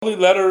Holy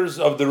Letters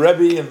of the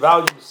Rebbe in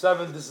Volume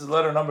 7. This is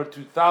letter number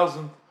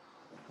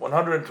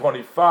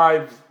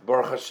 2125.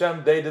 Baruch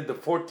Hashem, dated the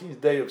 14th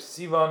day of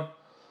Sivan,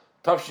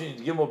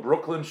 Tafshin Gimel,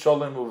 Brooklyn,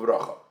 Sholem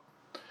Uvracha.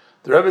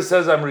 The Rebbe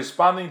says, I'm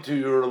responding to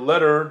your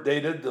letter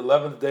dated the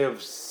 11th day of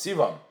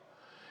Sivan,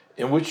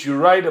 in which you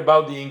write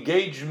about the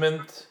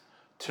engagement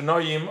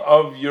Tanoim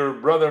of your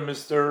brother,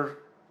 Mr.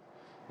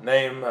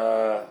 name,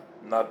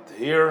 not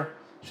here,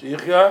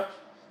 Sheikhya,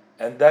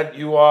 and that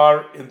you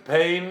are in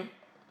pain,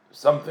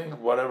 something,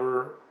 what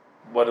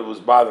it was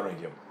bothering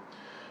him.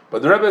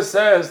 But the Rebbe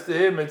says to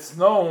him, it's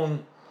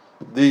known,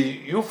 the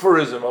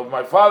euphorism of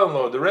my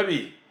father-in-law, the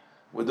Rebbe,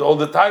 with all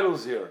the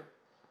titles here,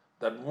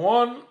 that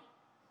one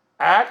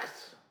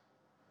act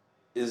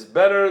is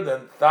better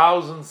than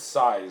 1,000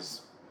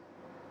 sighs.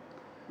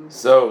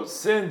 So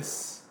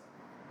since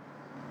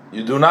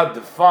you do not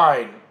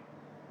define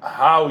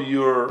how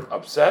you're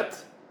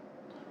upset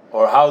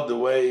or how the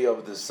way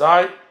of the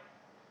sigh,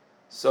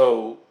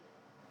 so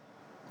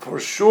for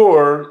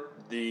sure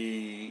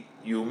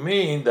you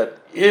mean that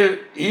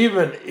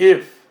even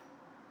if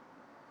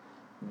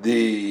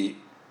the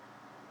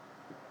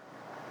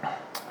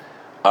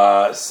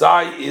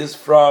sigh is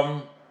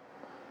from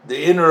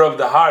the inner of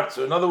the heart,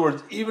 so in other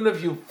words, even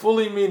if you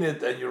fully mean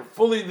it and you're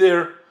fully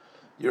there,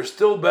 you're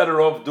still better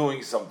off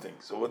doing something.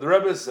 So what the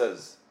Rebbe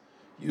says,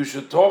 you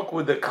should talk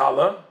with the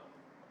Kala,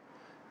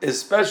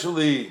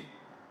 especially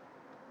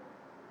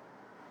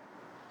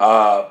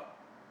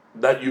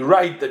that you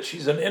write that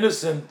she's an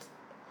innocent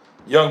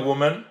young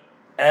woman,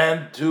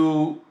 and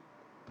to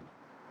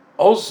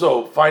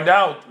also find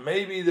out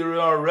maybe there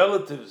are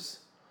relatives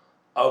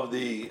of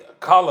the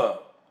Kala,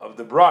 of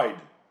the bride,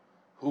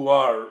 who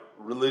are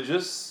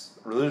religious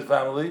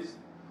families.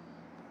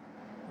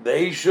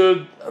 They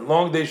should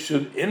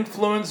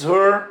influence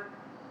her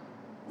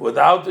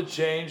without the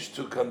change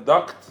to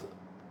conduct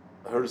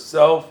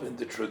herself in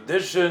the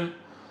tradition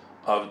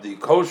of the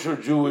kosher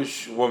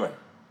Jewish woman.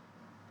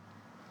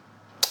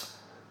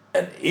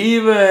 And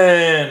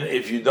even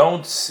if you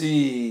don't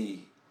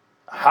see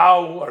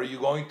how are you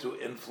going to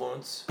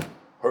influence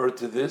her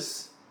to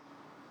this,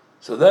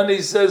 so then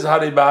he says, why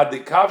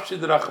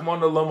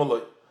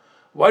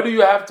do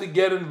you have to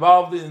get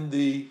involved in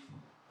the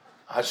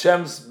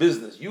Hashem's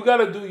business? You got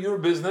to do your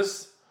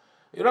business.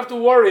 You don't have to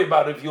worry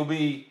about if you'll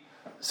be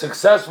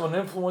successful in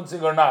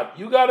influencing or not.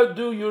 You got to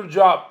do your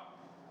job.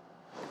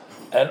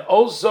 And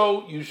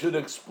also, you should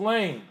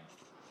explain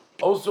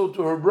also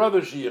to her brother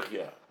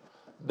Sheikhya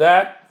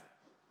that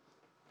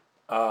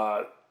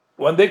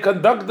when they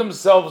conduct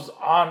themselves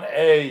on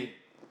a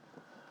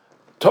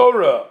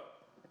Torah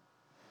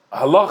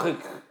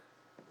halachic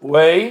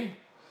way,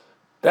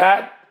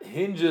 that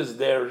hinges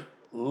their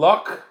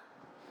luck,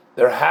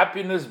 their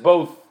happiness,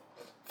 both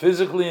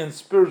physically and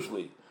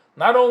spiritually,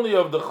 not only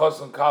of the chas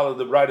and kala,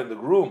 the bride and the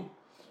groom,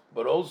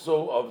 but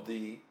also of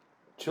the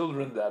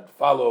children that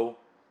follow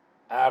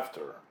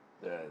after.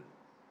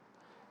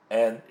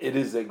 And it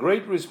is a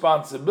great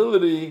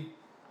responsibility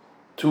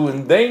to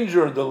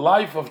endanger the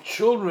life of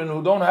children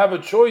who don't have a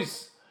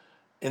choice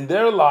in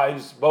their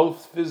lives,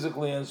 both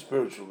physically and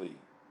spiritually.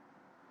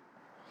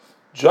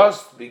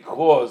 Just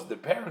because the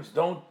parents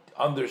don't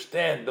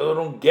understand, they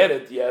don't get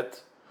it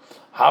yet,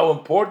 how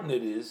important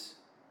it is,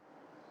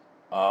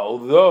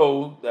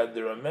 although that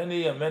there are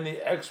many and many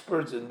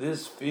experts in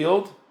this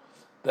field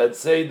that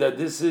say that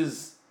this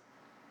is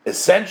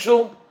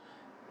essential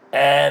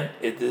and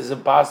it is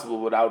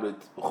impossible without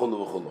it.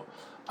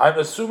 I'm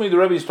assuming the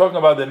Rebbe is talking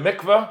about the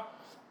mikveh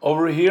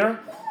over here,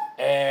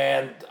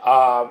 and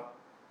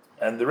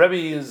the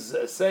Rebbe is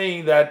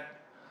saying that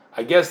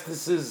I guess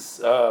this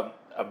is a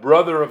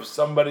brother of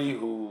somebody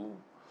who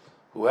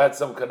had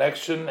some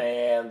connection,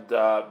 and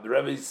the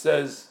Rebbe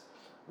says,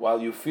 while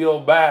you feel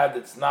bad,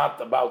 it's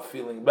not about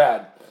feeling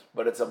bad,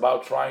 but it's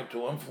about trying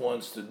to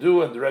influence to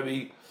do, and the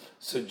Rebbe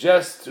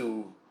suggests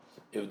to,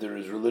 if there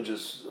is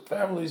religious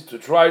families, to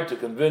try to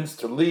convince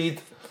to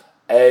lead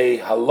a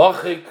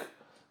halachic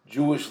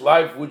Jewish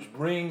life which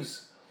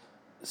brings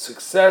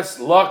success,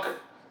 luck,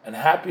 and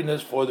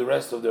happiness for the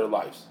rest of their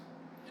lives.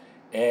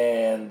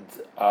 And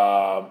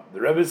the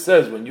Rebbe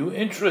says, when you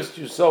interest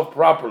yourself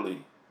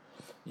properly,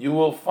 you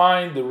will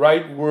find the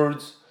right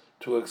words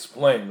to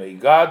explain. May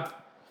God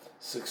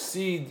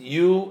succeed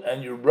you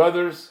and your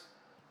brothers,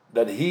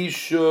 that he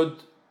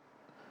should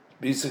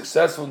be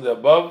successful in the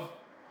above,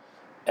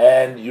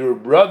 and your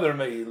brother,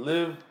 may he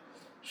live,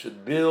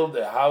 should build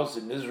a house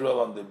in Israel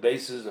on the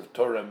basis of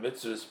Torah and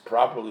mitzvahs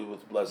properly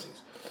with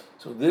blessings.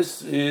 So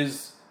this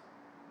is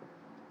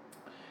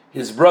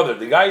his brother.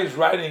 The guy is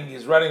writing.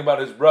 He's writing about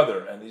his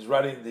brother, and he's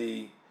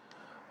writing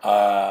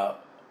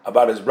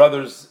about his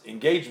brother's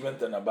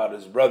engagement and about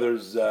his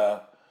brother's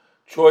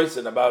choice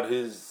and about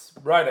his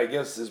bride. I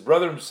guess his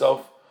brother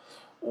himself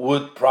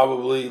would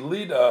probably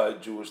lead a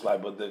Jewish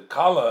life, but the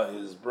Kala,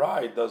 his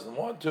bride, doesn't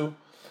want to.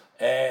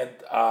 And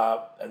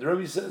the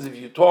Rebbe says, if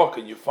you talk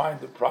and you find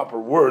the proper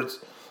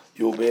words,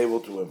 you'll be able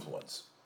to influence.